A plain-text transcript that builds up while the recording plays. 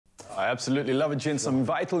I absolutely love it, Jen. Some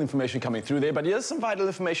vital information coming through there. But here's some vital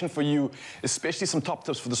information for you, especially some top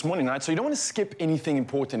tips for this morning, right? So you don't want to skip anything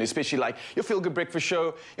important, especially like your feel-good breakfast show.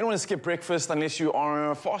 You don't want to skip breakfast unless you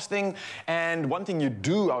are fasting. And one thing you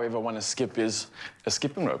do, however, want to skip is a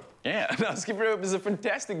skipping rope. Yeah, now skipping rope is a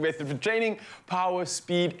fantastic method for training power,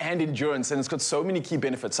 speed, and endurance. And it's got so many key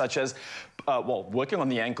benefits, such as, working on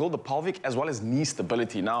the ankle, the pelvic, as well as knee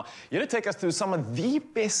stability. Now, you're going to take us through some of the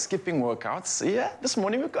best skipping workouts. Yeah, this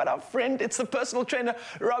morning we've got our friend, it's the personal trainer,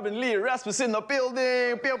 Robin Lee Erasmus in the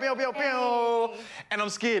building. Pew, pew, pew, pew. And I'm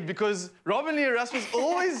scared because Robin Lee Erasmus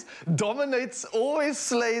always dominates, always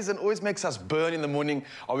slays, and always makes us burn in the morning.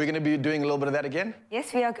 Are we going to be doing a little bit of that again?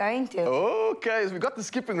 Yes, we are going to. Okay, so we've got the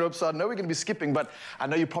skipping rope, so I know we're going to be skipping, but I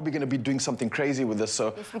know you're probably going to be doing something crazy with this,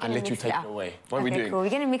 so I'll let you take it away. What are we doing? Cool. We're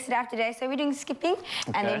going to mix it up today. So we're doing skipping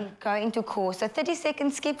and then go into core. So 30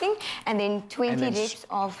 seconds skipping and then 20 reps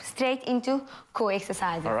of straight into core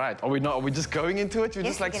exercises. All right. Are we just going into it? You're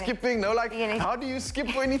just like skipping? No, like, how do you skip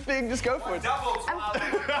for anything? Just go for it. Doubles.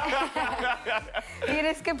 We're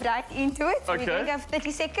going to skip right into it. So we're going to have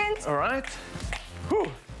 30 seconds. All right.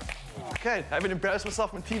 Whew. Okay, I haven't embarrassed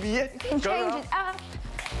myself on TV yet. You can change it up.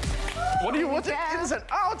 What do you want? Ins and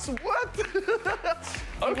outs? What?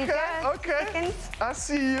 Okay. I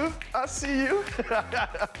see you.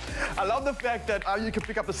 I love the fact that you can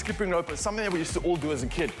pick up a skipping rope. It's something that we used to all do as a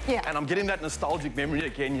kid. Yeah. And I'm getting that nostalgic memory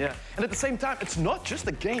again, yeah. And at the same time, it's not just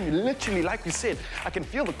a game. You literally, like we said, I can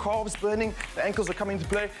feel the calves burning, the ankles are coming into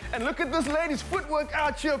play. And look at this lady's footwork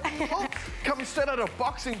out here. Coming straight out of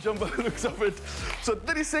boxing gym by the looks of it. So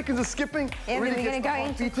 30 seconds of skipping. Yeah, really we're going to go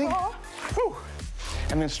into core. Whew.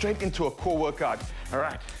 And then straight into a core workout. All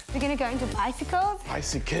right. We're going to go into bicycles.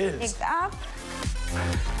 Bicycles. Legs up.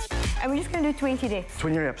 And we're just going to do 20 reps.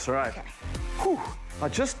 20 reps, all right. Okay. Whew.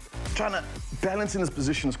 Just trying to balance in this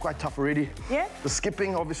position is quite tough already. Yeah. The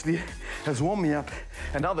skipping obviously has warmed me up,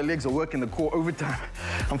 and now the legs are working the core overtime.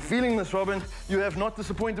 I'm feeling this, Robin. You have not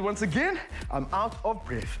disappointed once again. I'm out of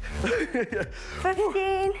breath.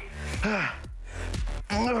 15.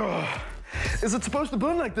 Is it supposed to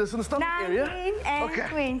burn like this in the stomach area? 19 and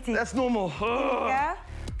 20. That's normal. Yeah.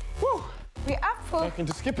 Whew. We're up for back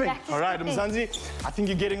into skipping. All right, Mzansi, I think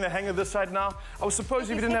you're getting the hang of this right now. I would suppose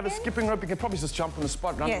if you didn't have a skipping rope, you could probably just jump on the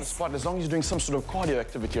spot, run on the spot, as long as you're doing some sort of cardio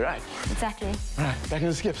activity, right? Exactly. All right, back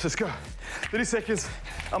into skips, let's go. 30 seconds,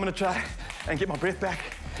 I'm gonna try and get my breath back.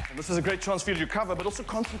 And this is a great chance for you to recover, but also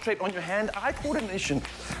concentrate on your hand-eye coordination,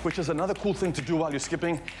 which is another cool thing to do while you're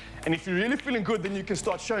skipping. And if you're really feeling good, then you can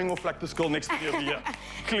start showing off like this girl next to me over here.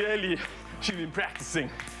 Clearly, she's been practicing.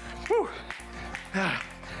 Whew.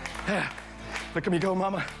 Look at me go,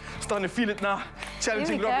 mama. Starting to feel it now.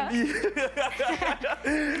 Challenging Robin Lee.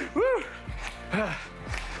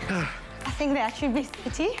 I think that should be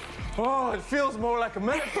 30. Oh, it feels more like a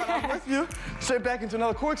minute, but I'm with you. Straight back into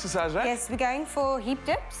another core exercise, right? Yes, we're going for hip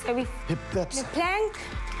dips. So we hip dips. The plank.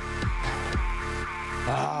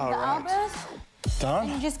 The elbows. Down.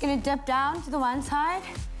 And you're just going to dip down to the one side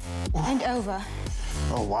and over.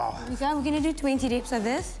 Oh, wow. We're going to do 20 reps of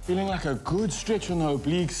this. Feeling like a good stretch on the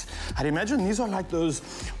obliques. I'd imagine these are like those,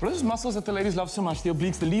 what are those muscles that the ladies love so much? The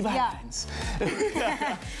obliques, the Levi lines.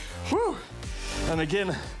 Whew. And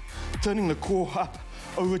again, turning the core up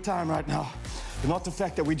over time right now. Not the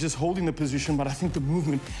fact that we're just holding the position, but I think the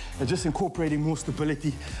movement is just incorporating more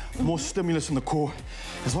stability, more stimulus in the core,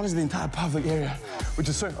 as well as the entire pelvic area, which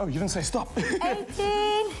is so, oh, you didn't say stop.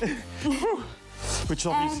 18. Which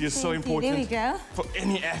obviously is so important for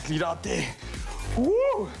any athlete out there.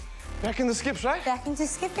 Woo! Back in the skips, right? Back into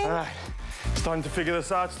skipping. All right. Starting to figure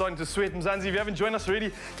this out, starting to sweat. Mzansi, if you haven't joined us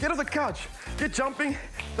already, get off the couch, get jumping,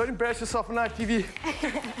 don't embarrass yourself on live TV,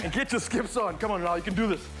 and get your skips on. Come on now, you can do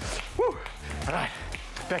this. Woo! All right,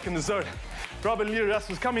 back in the zone. Robin Lee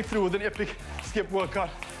Erasmus coming through with an epic skip workout.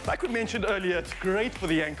 Like we mentioned earlier, it's great for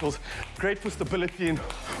the ankles, great for stability in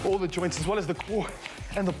all the joints, as well as the core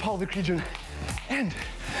and the pelvic region. And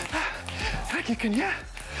like you can hear,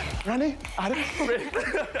 running out of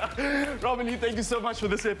breath. Robin Lee, thank you so much for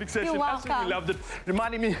this epic session. You're welcome. Absolutely loved it.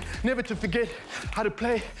 Reminding me never to forget how to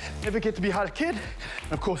play, never get to be how a kid,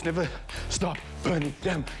 and of course, never stop burning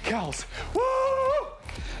them cows. Woo!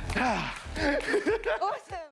 Awesome.